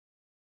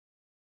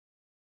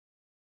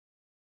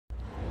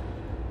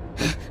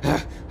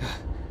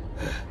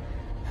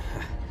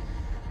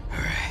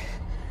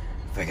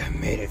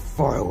made it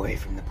far away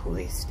from the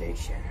police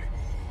station.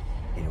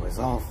 And it was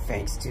all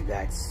thanks to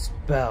that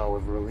spell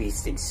of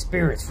releasing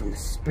spirits from the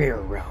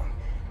spirit realm,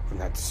 from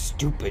that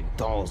stupid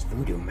doll's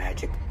voodoo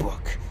magic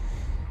book.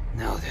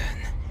 Now then,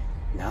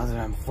 now that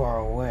I'm far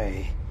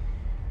away,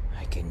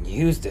 I can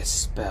use this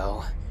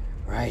spell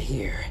right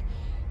here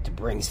to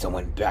bring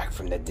someone back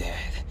from the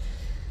dead.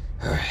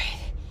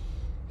 Alright,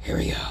 here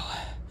we go.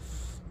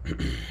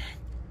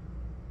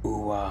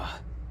 Ua,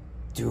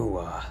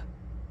 dua,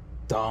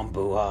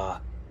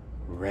 dambua,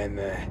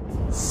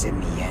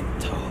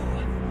 remecimiento.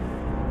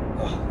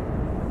 Oh,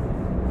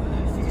 I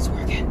think it's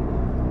working.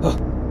 Oh.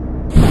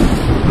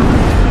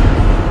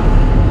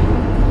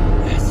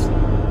 Yes,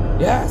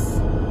 yes,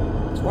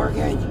 it's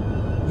working.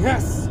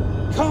 Yes,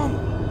 come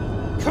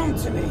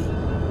to me.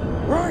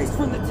 Rise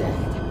from the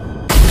dead.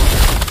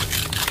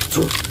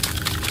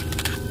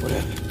 What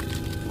happened?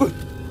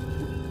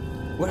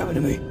 What happened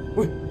to me?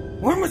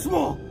 Why am I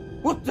small?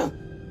 What the?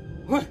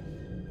 What?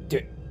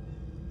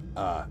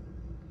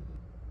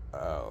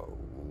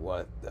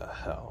 What the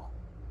hell?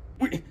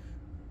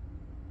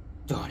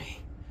 Donnie,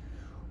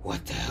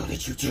 what the hell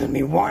did you do to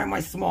me? Why am I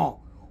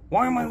small?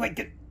 Why am I like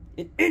an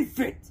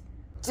infant?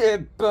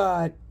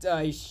 But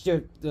I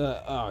should,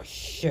 oh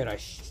shit, I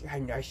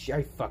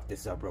fucked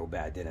this up real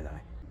bad, didn't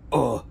I?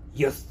 Oh,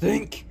 you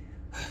think?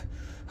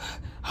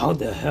 How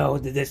the hell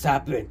did this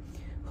happen?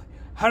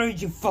 How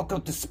did you fuck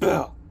up the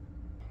spell?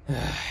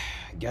 I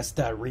guess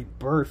that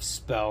rebirth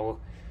spell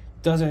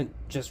doesn't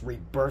just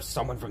rebirth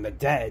someone from the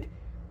dead,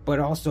 but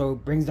also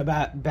brings them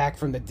back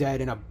from the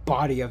dead in a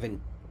body of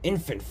an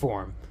infant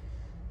form.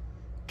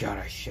 God,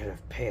 I should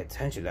have paid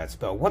attention to that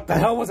spell. What the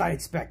hell was I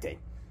expecting?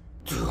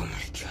 Oh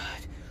my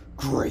god.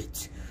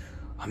 Great.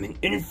 I'm an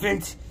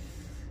infant,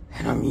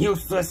 and I'm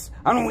useless.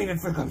 I don't even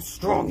think I'm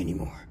strong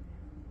anymore.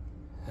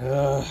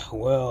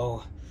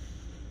 Well,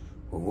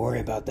 we'll worry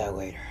about that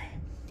later.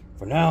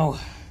 For now,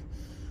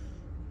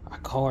 I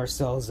call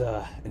ourselves,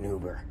 an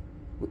Uber.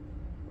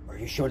 Are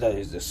you sure that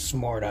is a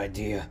smart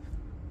idea?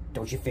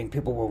 Don't you think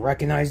people will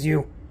recognize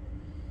you?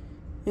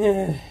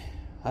 Yeah,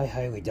 I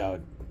highly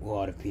doubt a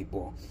lot of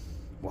people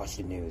watch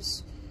the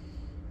news.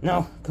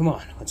 No, come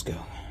on, let's go.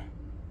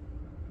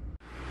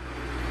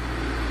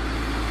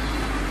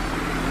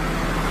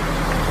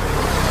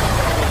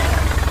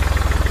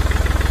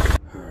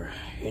 Alright,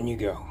 in you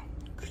go.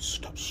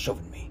 Stop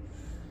shoving me.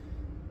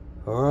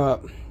 Alright,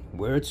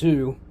 where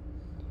to?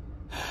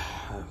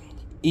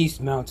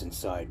 East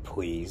Mountainside,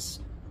 please.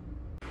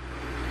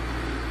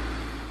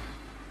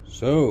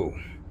 So,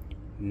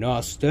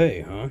 nice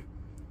day, huh?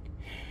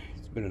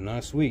 It's been a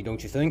nice week,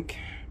 don't you think?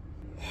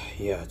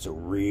 Yeah, it's a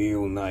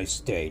real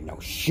nice day. Now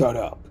shut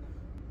up.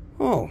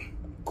 Oh,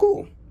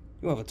 cool.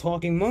 You have a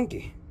talking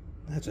monkey.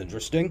 That's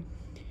interesting.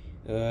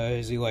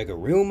 Is he like a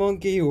real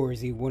monkey, or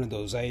is he one of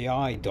those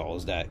AI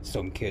dolls that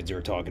some kids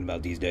are talking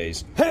about these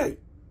days? Hey!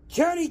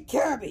 Johnny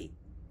Cabby!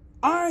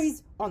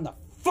 Eyes on the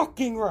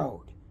fucking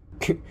road!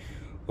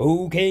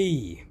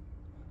 Okay.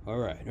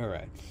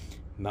 Alright.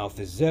 Mouth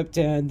is zipped,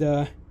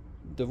 and,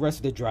 the rest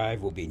of the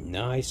drive will be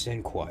nice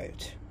and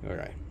quiet.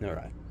 Alright.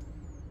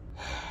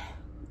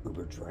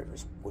 Uber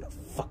drivers, what a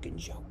fucking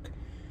joke.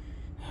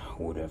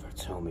 Whatever,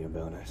 tell me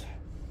about it.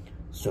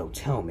 So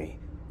tell me,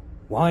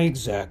 why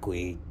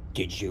exactly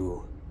did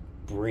you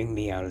bring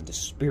me out of the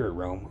spirit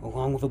realm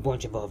along with a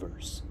bunch of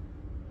others?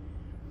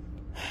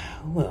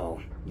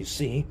 Well, you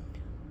see,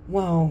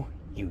 while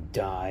you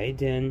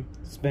died and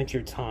spent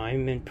your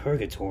time in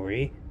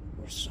purgatory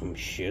or some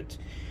shit,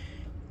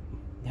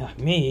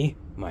 me,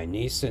 my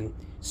niece, and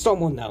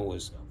someone that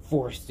was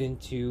forced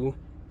into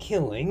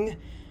killing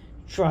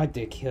tried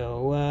to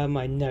kill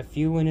my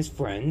nephew and his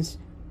friends,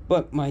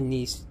 but my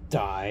niece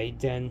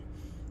died, and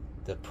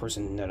the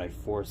person that I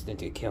forced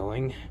into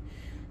killing,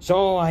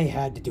 so I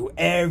had to do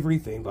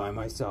everything by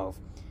myself.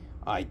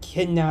 I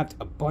kidnapped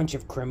a bunch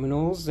of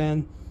criminals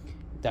and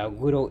that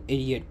little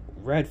idiot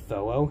red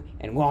fellow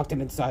and locked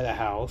him inside the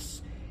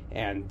house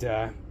and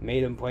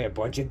made him play a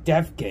bunch of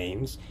death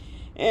games,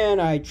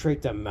 and I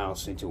tricked a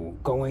mouse into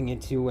going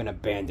into an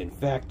abandoned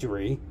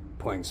factory,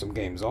 playing some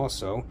games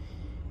also,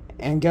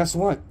 and guess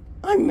what?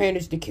 I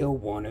managed to kill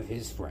one of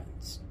his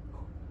friends.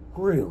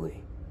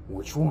 Really?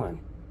 Which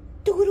one?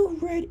 The little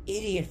red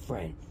idiot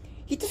friend.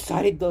 He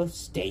decided to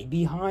stay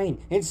behind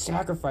and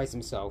sacrifice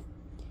himself.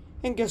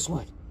 And guess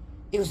what?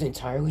 It was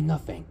entirely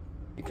nothing,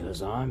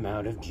 because I'm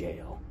out of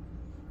jail.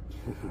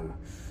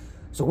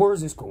 So where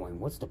is this going?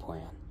 What's the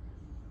plan?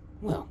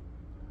 Well,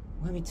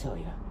 let me tell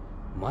you.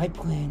 My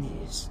plan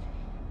is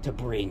to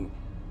bring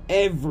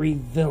every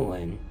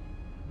villain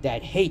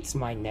that hates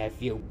my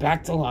nephew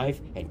back to life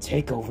and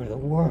take over the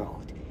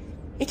world.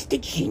 It's the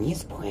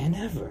genius plan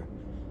ever.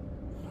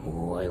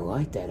 Oh, I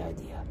like that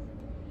idea.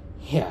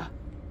 Yeah,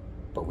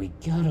 but we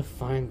gotta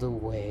find a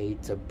way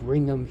to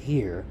bring them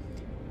here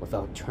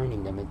without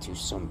turning them into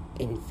some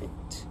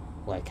infant,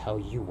 like how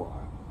you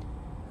are.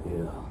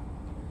 Yeah,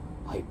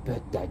 I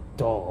bet that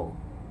doll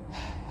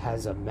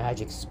has a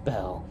magic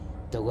spell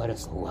to let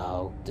us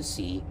allow to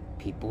see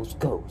people's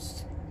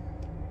ghosts.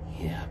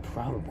 Yeah,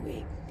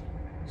 probably.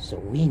 So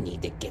we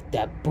need to get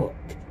that book.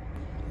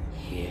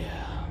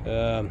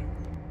 Yeah.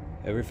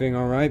 Everything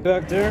alright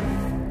back there?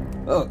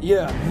 Oh,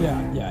 yeah,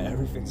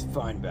 everything's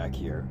fine back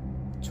here.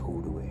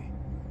 Totally.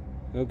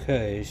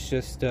 Okay, it's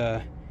just,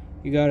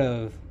 you got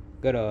a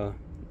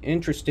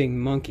interesting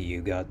monkey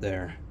you got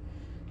there.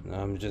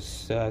 I'm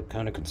just,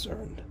 kind of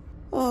concerned.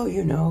 Oh,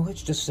 you know,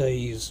 let's just say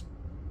he's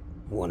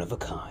one of a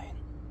kind.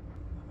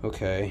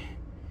 Okay.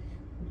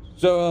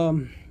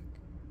 So,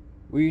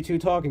 what are you two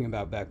talking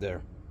about back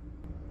there?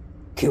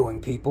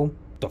 Killing people.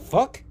 The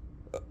fuck?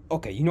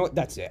 Okay, you know what?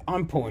 That's it.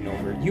 I'm pulling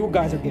over. You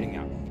guys are getting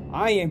out.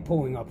 I ain't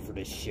pulling up for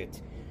this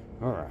shit.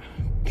 Alright.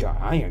 God,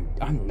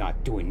 I'm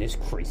not doing this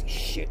crazy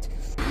shit.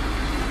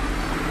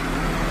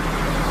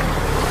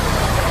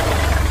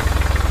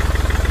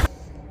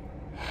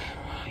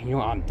 You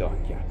know, I'm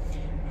done, yeah.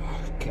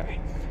 Okay.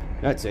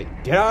 That's it.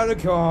 Get out of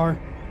the car.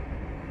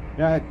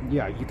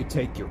 Yeah, you could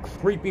take your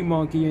creepy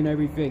monkey and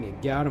everything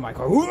and get out of my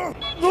car. Who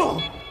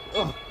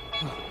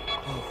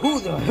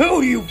the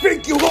hell do you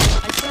think you are?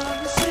 I saw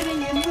her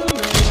sitting in the rain.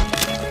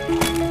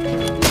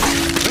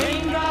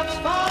 Raindrops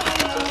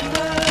falling on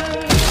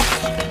her.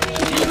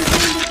 She didn't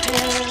seem to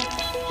care.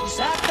 She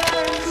sat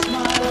there and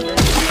smiled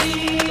at me.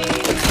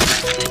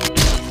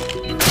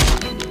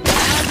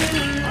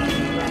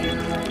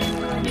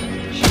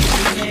 She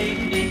made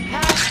me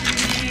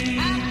happy.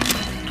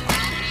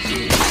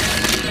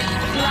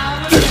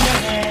 Flowers in her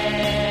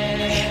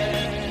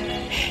hair.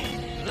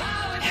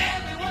 Flowers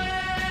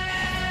everywhere.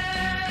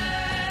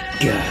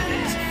 God,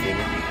 that's a thing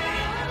of beauty.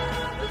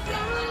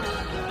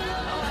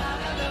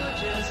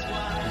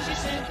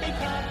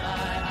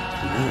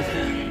 Now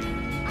then,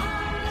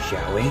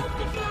 shall we?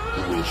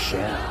 We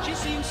shall.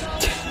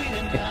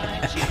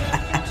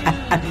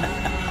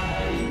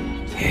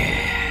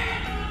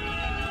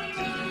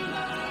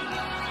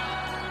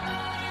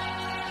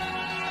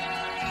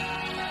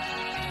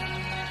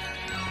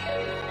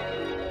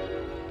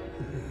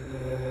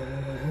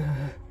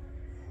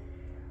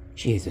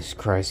 Jesus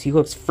Christ, he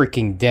looks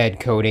freaking dead,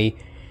 Cody.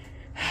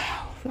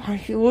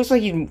 He looks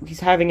like he's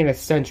having an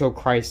existential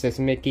crisis,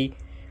 Mickey.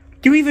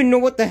 Do you even know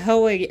what the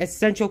hell an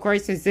existential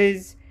crisis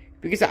is?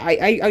 Because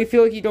I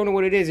feel like you don't know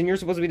what it is, and you're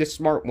supposed to be the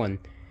smart one.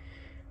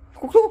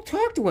 Go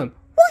talk to him.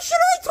 Why should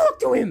I talk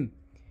to him?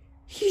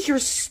 He's your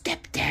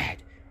stepdad.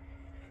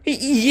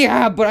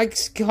 Yeah, but I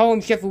call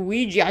him Chef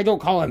Luigi. I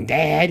don't call him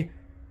Dad.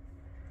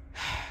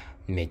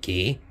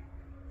 Mickey.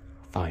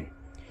 Fine.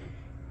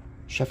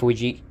 Chef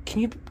Luigi,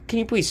 can you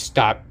please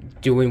stop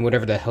doing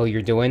whatever the hell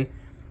you're doing?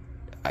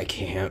 I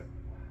can't.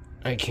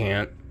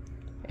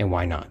 And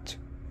why not?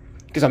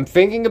 Because I'm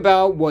thinking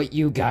about what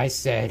you guys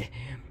said,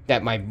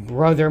 that my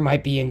brother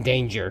might be in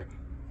danger.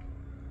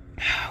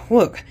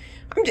 Look,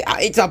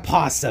 it's a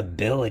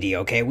possibility,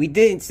 okay? We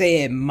didn't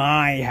say it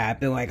might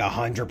happen like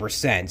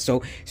 100%.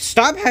 So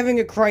stop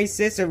having a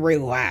crisis and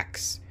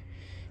relax.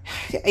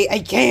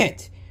 I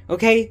can't,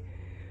 okay?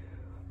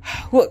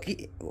 Look,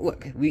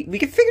 we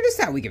can figure this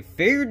out. We can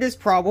figure this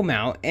problem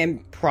out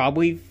and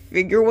probably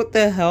figure what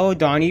the hell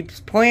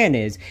Donnie's plan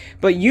is.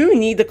 But you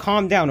need to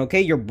calm down,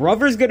 okay? Your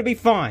brother's gonna be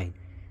fine.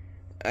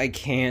 I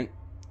can't.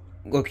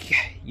 Look,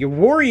 you're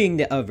worrying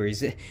the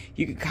others.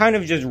 You kind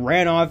of just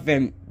ran off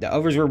and the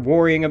others were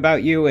worrying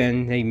about you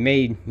and they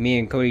made me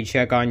and Cody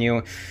check on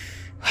you.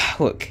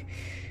 Look,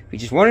 we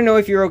just want to know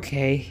if you're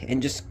okay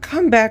and just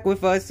come back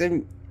with us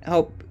and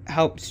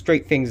help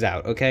straighten things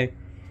out, okay?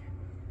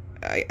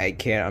 I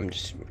can't.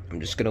 I'm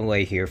just gonna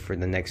lay here for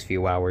the next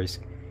few hours.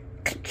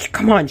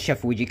 Come on,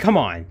 Chef Luigi, come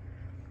on.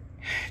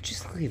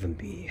 Just leave him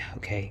be,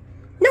 okay?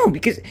 No,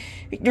 because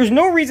there's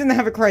no reason to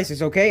have a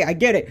crisis, okay? I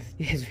get it.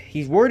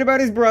 He's worried about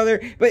his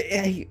brother, but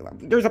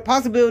there's a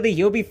possibility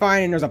he'll be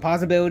fine, and there's a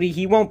possibility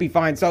he won't be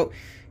fine, so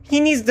he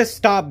needs to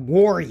stop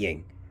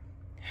worrying.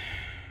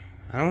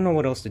 I don't know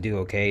what else to do,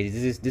 okay?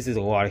 This is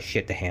a lot of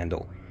shit to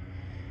handle.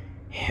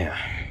 Yeah.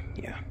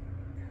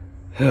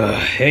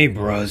 Hey,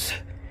 bros.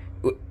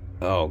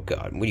 Oh,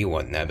 God, what do you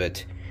want,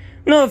 Nabbit?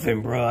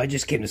 Nothing, bro. I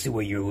just came to see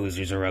what you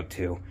losers are up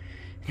to.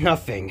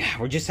 Nothing.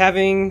 We're just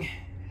having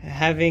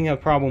a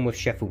problem with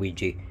Chef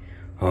Luigi.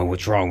 Oh,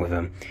 what's wrong with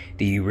him?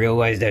 Do you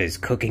realize that his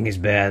cooking is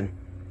bad?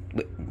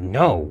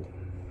 No.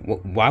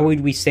 Why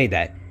would we say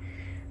that?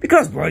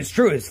 Because, bro, it's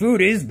true. His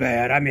food is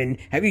bad. I mean,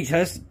 have you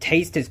just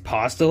tasted his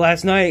pasta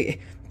last night? It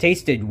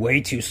tasted way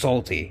too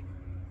salty.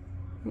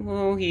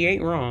 Well, he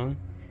ain't wrong.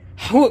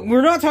 Look,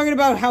 we're not talking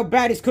about how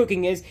bad his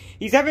cooking is.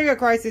 He's having a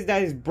crisis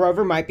that his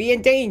brother might be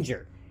in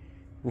danger.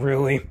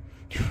 Really?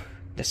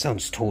 That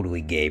sounds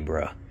totally gay,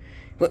 bruh.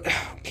 Look,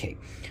 okay.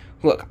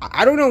 Look,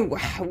 I don't know.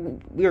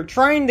 We're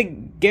trying to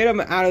get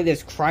him out of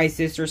this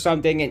crisis or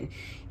something, and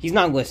he's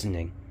not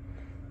listening.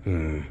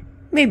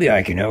 Maybe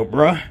I can help,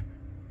 bruh.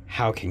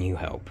 How can you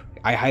help?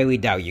 I highly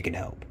doubt you can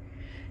help.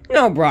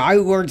 No, bruh, I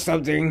learned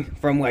something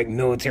from, like,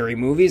 military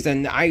movies,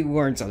 and I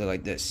learned something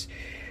like this.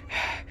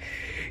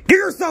 Get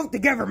yourself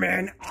together,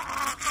 man!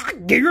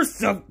 Get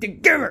yourself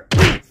together!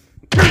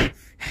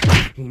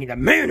 You need to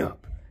man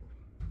up!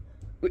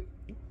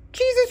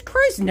 Jesus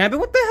Christ, Nabbit,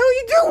 what the hell are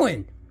you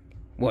doing?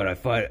 What, I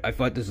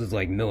thought this was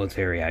like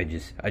military. I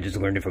just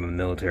learned it from a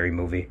military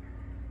movie.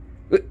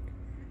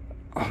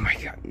 Oh my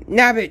god.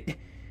 Nabbit!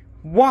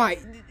 Why?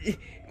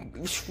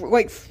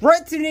 Like,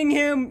 threatening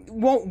him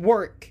won't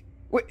work.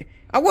 Wait,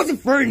 I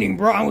wasn't threatening,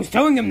 bro. I was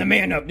telling him to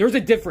man up. There's a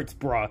difference,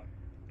 bro.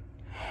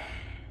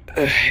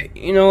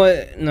 You know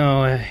what?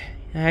 No, I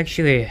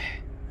actually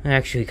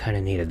kind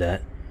of needed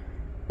that.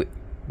 Wait,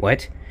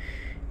 what?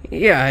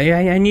 Yeah,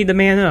 I need to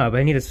man up.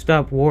 I need to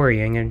stop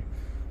worrying and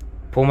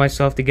pull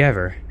myself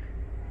together.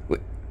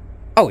 Wait,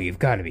 oh, you've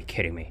got to be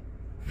kidding me.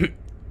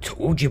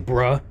 Told you,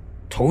 bruh.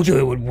 Told you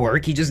it would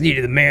work. He just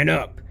needed to man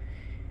up.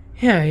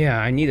 Yeah,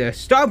 I need to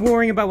stop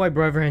worrying about my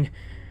brother and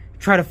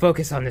try to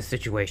focus on this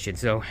situation.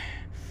 So,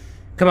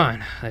 come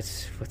on,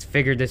 let's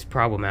figure this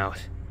problem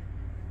out.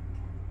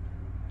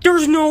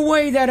 There's no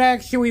way that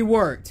actually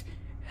worked.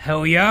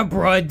 Hell yeah,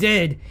 bro, it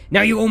did.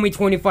 Now you owe me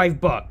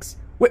 $25.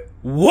 Wait,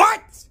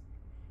 what?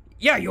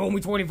 Yeah, you owe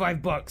me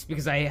 $25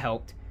 because I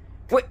helped.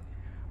 Wait,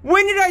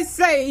 when did I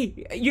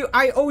say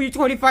I owe you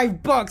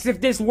 $25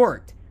 if this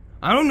worked?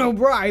 I don't know,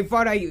 bro. I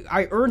thought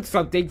I earned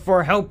something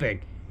for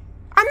helping.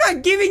 I'm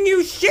not giving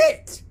you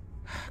shit!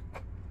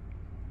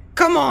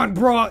 Come on,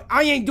 bro.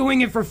 I ain't doing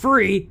it for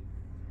free.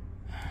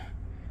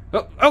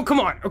 Oh,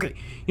 come on. Okay.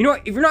 You know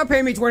what? If you're not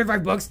paying me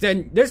 $25,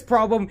 then this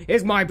problem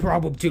is my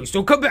problem too.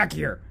 So come back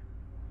here.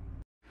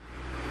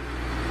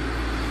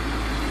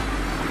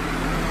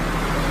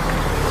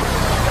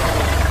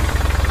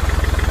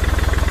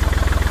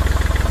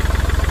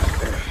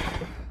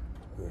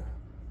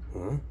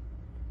 Huh?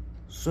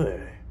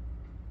 Say,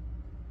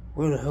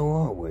 where the hell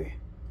are we?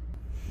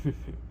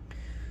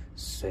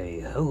 Say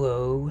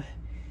hello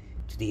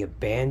to the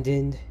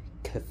abandoned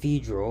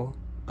cathedral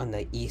on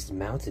the east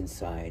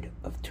mountainside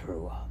of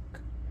Turlock.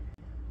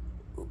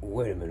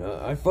 Wait a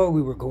minute, I thought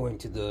we were going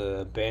to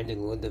the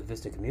abandoned Linda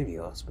Vista Community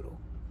Hospital.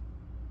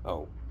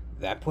 Oh,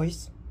 that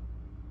place?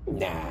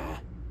 Nah.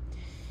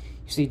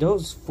 You see,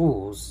 those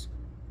fools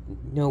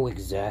know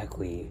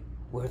exactly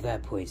where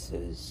that place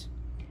is.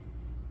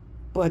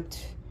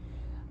 But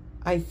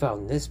I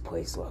found this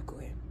place,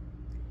 luckily.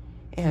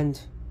 And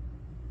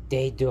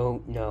they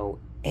don't know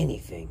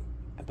anything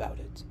about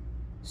it.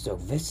 So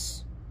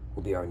this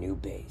will be our new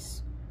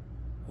base.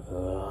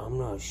 I'm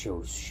not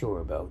sure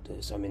about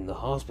this. I mean, the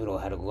hospital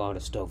had a lot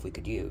of stuff we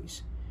could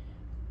use.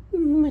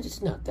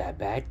 It's not that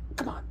bad.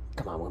 Come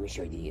on, let me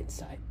show you the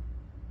inside.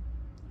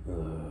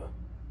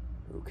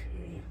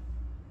 Okay.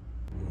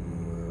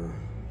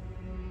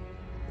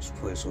 This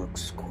place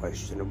looks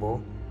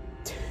questionable.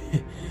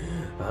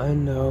 I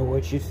know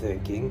what you're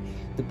thinking.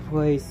 The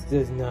place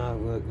does not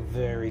look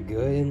very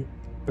good and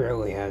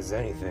barely has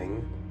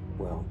anything.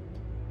 Well,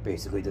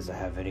 basically doesn't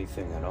have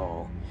anything at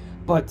all.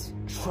 But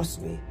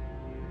trust me,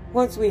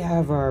 once we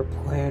have our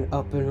plan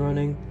up and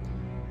running,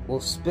 we'll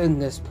spin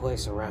this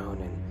place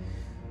around and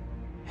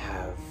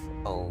have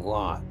a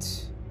lot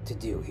to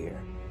do here.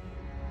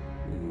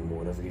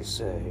 Whatever you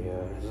say.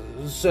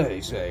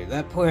 Say,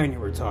 that plan you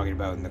were talking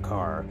about in the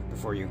car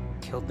before you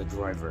killed the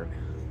driver,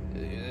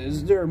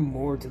 is there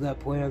more to that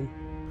plan?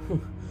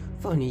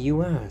 Funny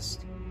you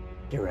asked.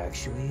 There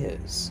actually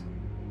is.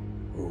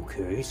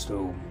 Okay,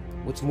 so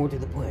what's more to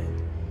the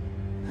plan?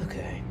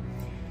 Okay.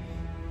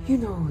 You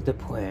know the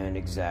plan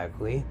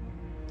exactly.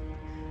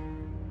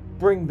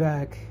 Bring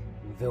back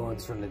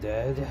villains from the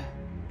dead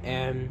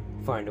and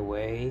find a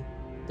way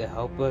to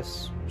help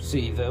us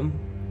see them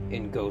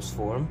in ghost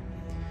form.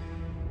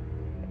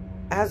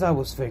 As I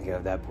was thinking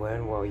of that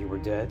plan while you were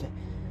dead,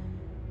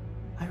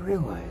 I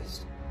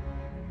realized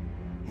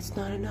it's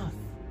not enough.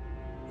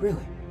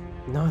 Really,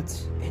 not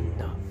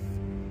enough.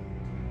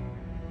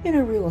 And I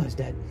realized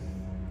that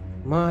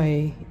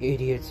my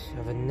idiot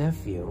of a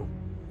nephew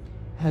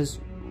has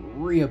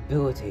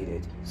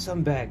rehabilitated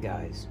some bad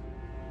guys.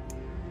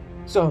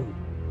 Some,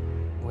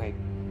 like,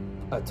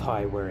 a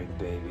tie-wearing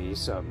baby,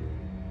 some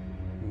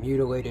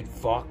mutilated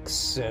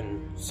fox,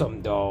 and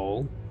some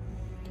doll.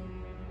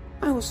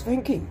 I was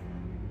thinking,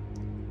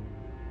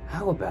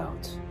 how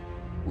about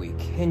we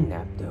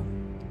kidnap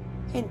them,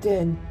 and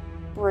then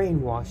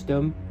brainwash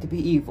them to be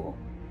evil.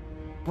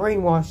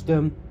 Brainwash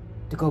them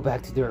to go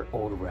back to their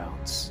old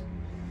routes,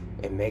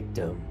 and make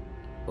them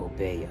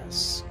obey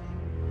us.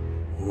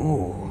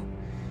 Ooh,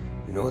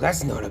 you know,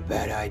 that's not a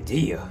bad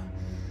idea.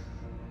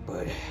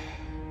 But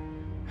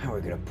how are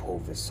we gonna pull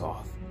this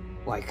off?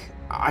 Like,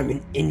 I'm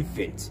an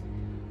infant.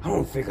 I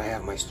don't think I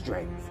have my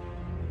strength.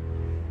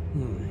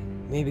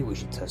 Maybe we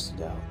should test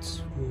it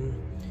out.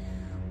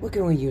 What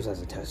can we use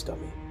as a test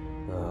dummy?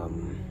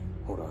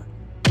 Hold on.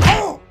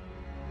 Oh!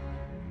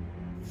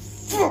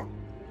 Fuck!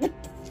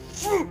 What the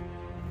fuck?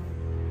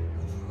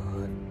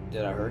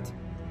 Did I hurt?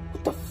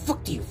 What the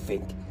fuck do you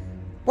think?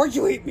 Why'd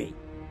you hit me?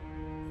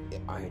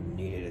 I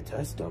needed a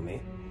test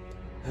dummy.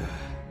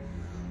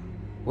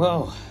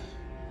 Well,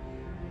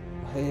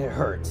 it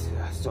hurt.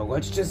 So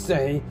let's just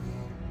say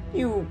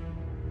you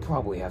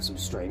probably have some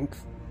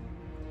strength.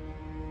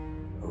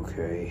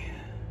 Okay.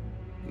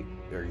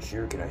 Are you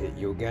sure? Can I hit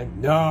you again?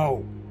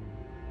 No!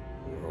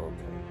 Okay.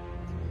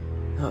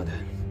 Now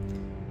then.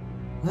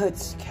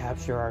 Let's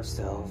capture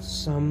ourselves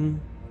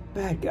some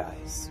bad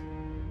guys.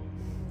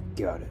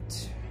 Got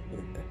it.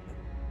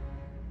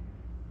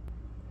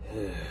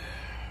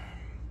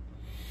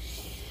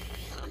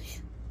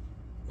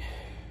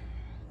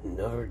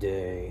 Another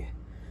day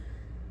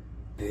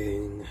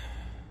being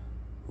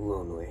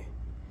lonely.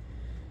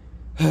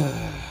 You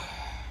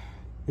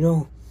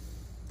know,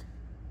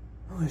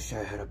 I wish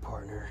I had a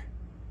partner.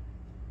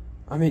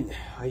 I mean,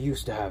 I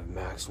used to have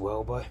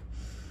Maxwell, but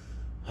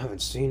I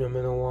haven't seen him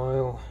in a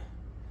while.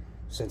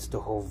 Since the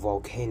whole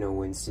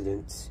volcano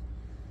incident.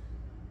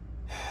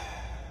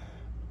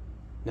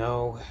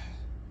 No,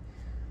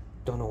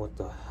 don't know what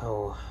the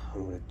hell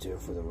I'm gonna do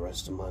for the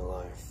rest of my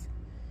life.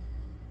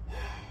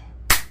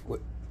 What?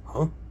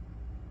 Huh?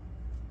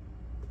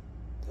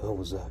 The hell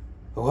was that?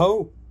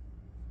 Hello?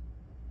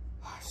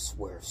 I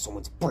swear,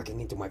 someone's breaking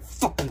into my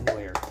fucking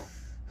lair.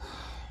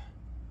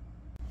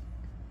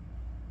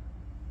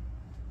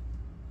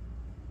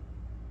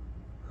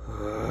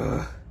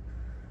 I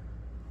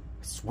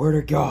swear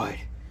to God,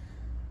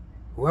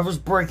 whoever's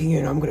breaking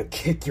in, I'm gonna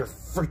kick your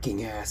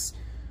freaking ass.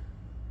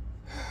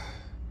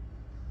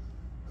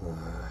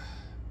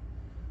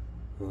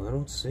 Well, I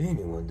don't see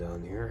anyone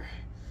down here.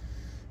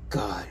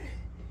 God,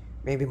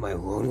 maybe my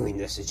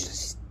loneliness is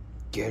just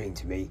getting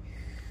to me.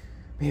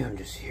 Maybe I'm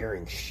just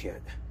hearing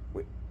shit.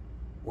 Wait,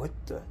 what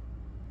the?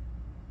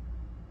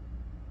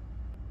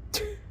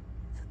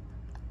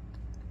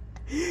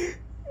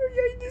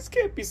 This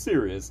can't be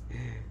serious.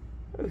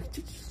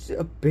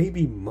 A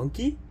baby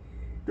monkey?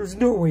 There's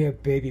no way a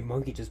baby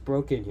monkey just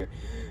broke in here.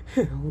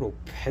 A little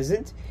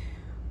peasant?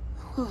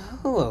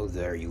 Hello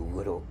there, you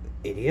little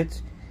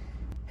idiot.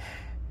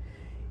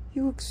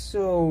 You look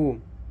so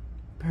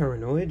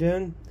paranoid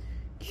and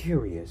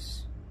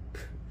curious.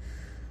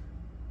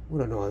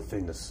 What an odd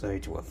thing to say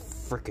to a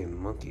frickin'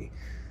 monkey.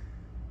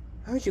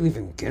 How'd you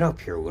even get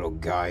up here, little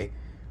guy?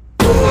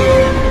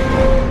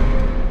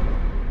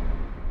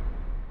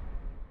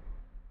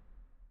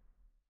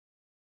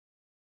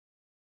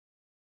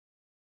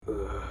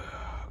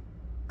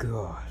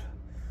 God.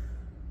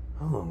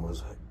 How long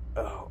was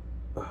I? Oh.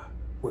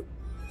 What?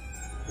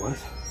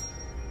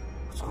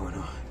 What's going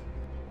on?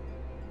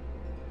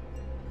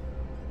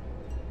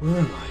 Where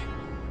am I?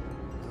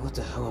 What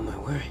the hell am I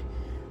wearing?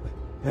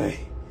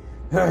 Hey!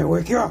 Hey,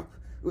 wake up!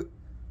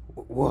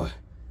 What?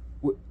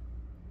 What?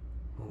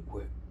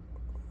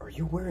 Are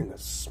you wearing a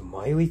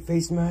smiley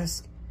face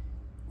mask?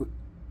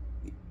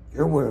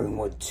 You're wearing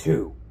one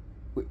too.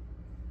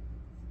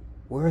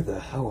 Where the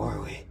hell are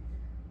we?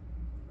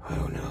 I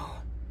don't know.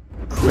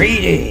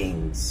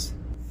 Greetings,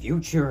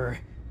 future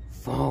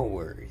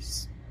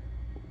followers.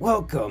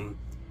 Welcome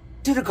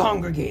to the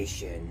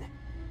congregation.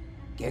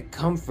 Get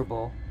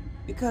comfortable,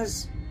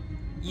 because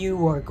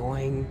you are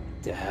going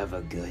to have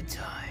a good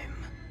time.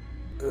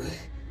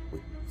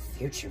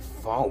 Future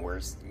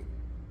followers?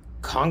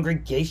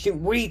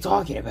 Congregation? What are you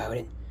talking about?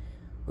 And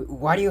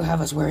why do you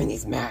have us wearing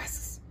these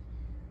masks?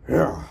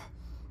 Yeah.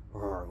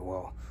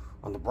 Well,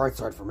 on the bright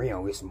side for me,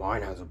 at least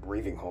mine has a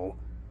breathing hole.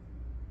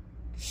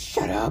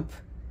 Shut up.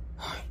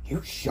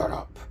 You shut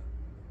up.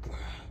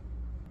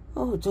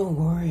 Oh, don't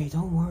worry,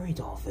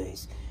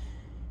 Dollface.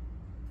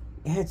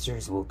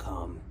 Answers will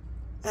come.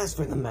 As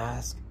for the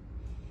mask,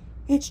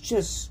 it's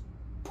just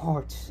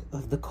part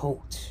of the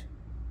cult.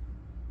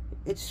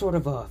 It's sort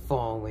of a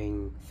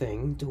following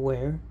thing to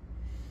wear.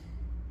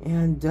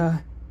 And,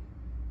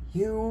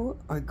 you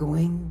are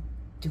going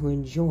to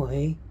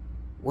enjoy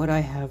what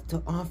I have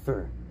to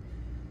offer.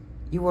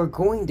 You are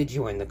going to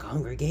join the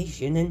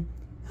congregation and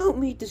help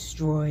me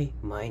destroy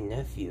my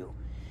nephew.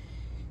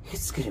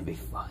 It's gonna be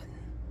fun.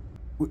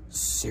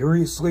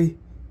 Seriously?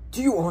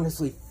 Do you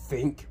honestly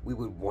think we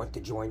would want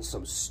to join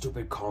some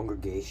stupid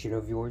congregation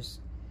of yours?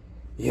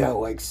 Yeah,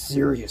 like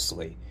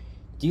seriously.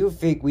 Do you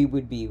think we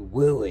would be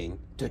willing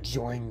to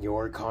join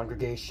your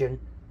congregation?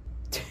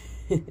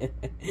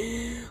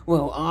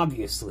 Well,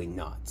 obviously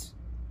not.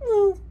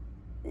 Well,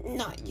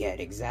 not yet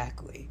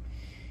exactly.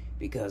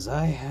 Because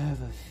I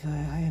have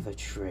a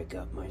trick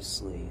up my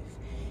sleeve.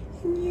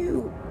 And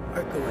you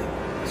are going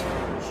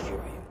to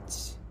enjoy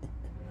it.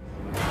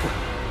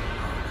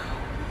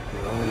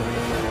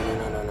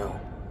 No.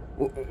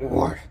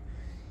 What?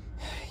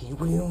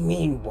 What do you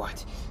mean,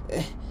 what?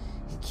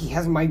 He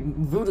has my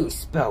voodoo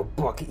spell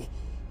book,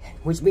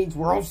 which means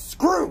we're all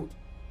screwed.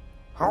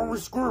 How are we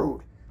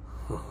screwed?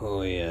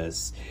 Oh,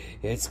 yes.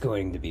 It's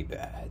going to be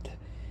bad.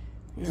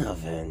 Now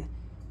then,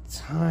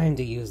 time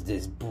to use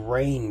this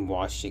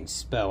brainwashing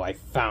spell I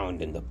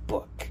found in the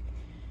book.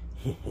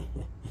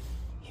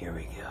 Here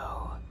we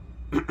go.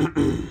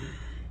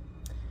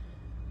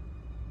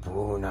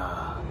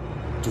 Buna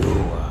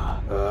Dua.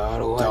 I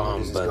don't like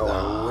this is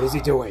going. What is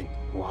he doing?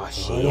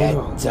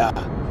 Washienta.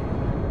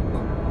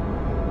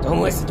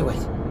 Don't listen to it.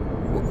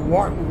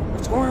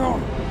 What's going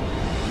on?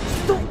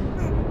 Stop.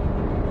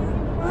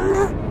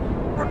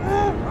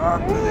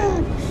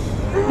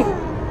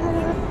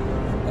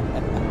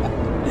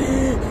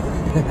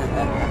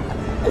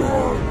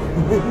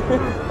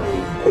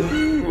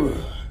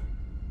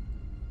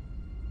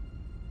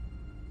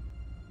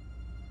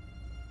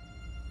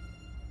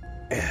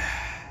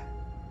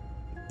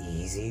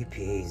 Easy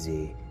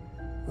peasy,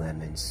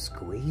 lemon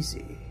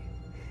squeezy.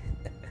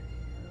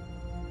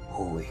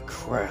 Holy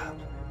crap,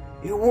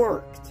 it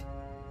worked!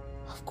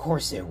 Of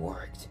course it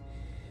worked.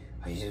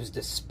 I used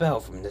a spell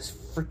from this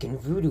freaking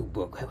voodoo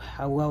book.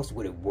 How else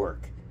would it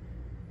work?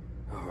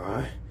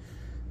 Alright,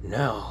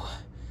 now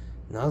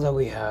that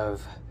we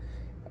have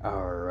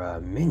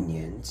our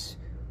minions,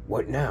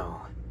 what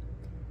now?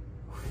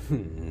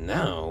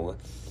 Now,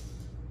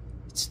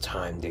 it's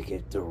time to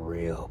get the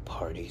real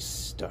party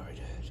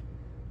started.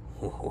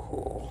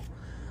 Oh,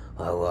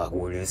 I like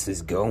where this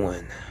is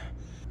going.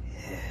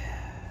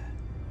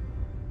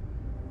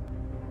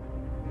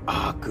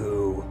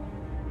 Aku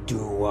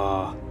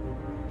Dua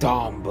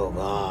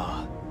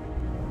Dambala.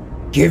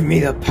 Give me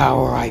the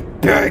power, I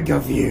beg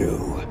of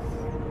you.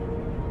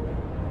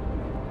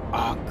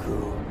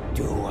 Aku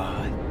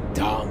Dua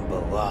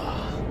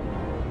Dambala.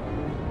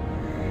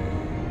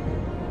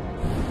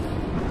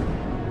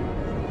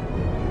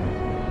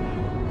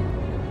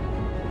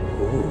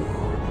 Ooh.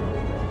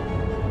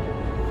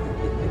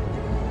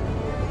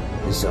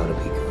 This ought to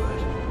be good.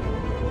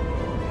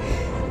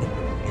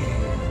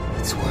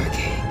 It's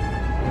working.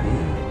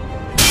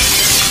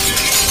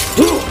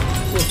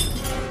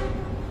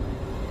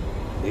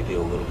 Maybe a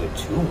little bit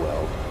too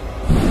well.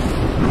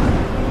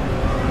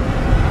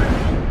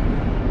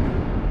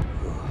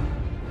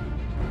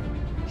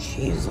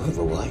 Jeez, look at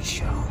the light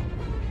show.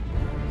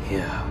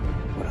 Yeah,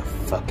 what a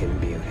fucking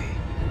beauty.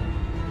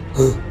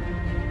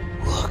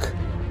 Look.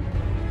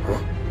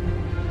 Huh?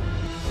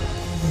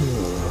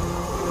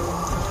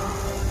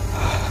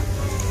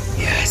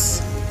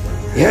 Yes!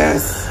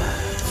 Yes!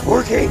 It's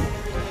working!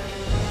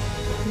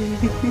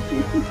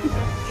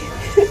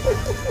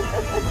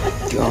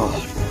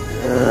 God.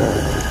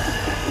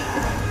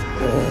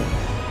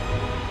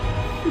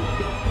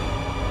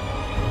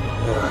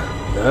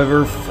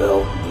 Never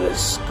felt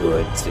this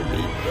good to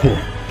me.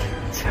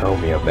 Tell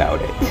me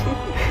about it.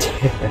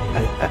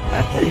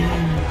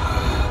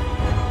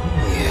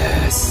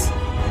 Yes.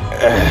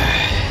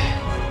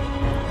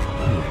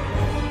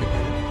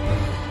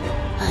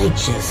 I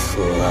just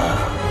love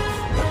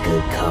a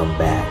good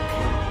comeback.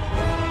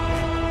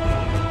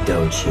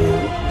 Don't you?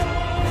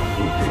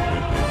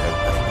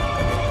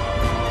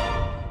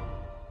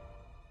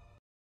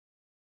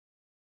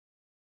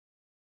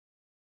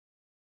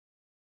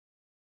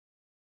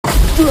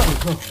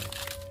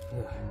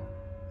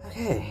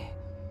 Okay,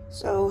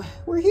 so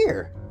we're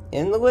here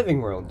in the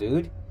living world,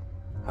 dude.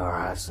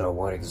 Alright, so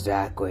what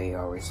exactly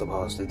are we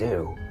supposed to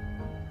do?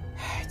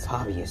 It's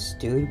obvious,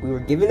 dude. We were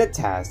given a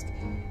task.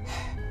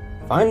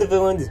 Find the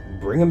villains,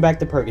 bring them back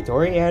to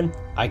Purgatory, and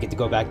I get to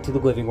go back to the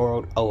living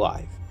world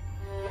alive.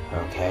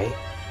 Okay,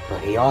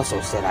 but he also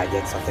said I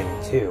get something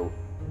too.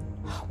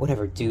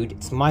 Whatever, dude.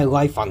 It's my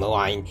life on the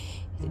line.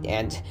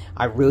 And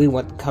I really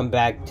want to come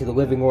back to the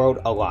living world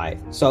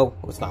alive. So,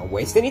 let's not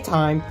waste any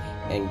time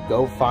and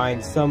go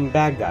find some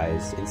bad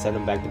guys and send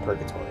them back to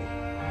Purgatory.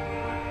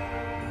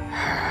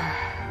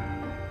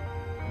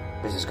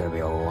 This is gonna be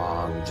a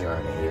long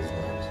journey, isn't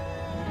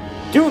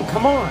it? Dude,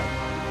 come on!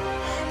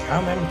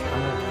 Come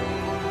on.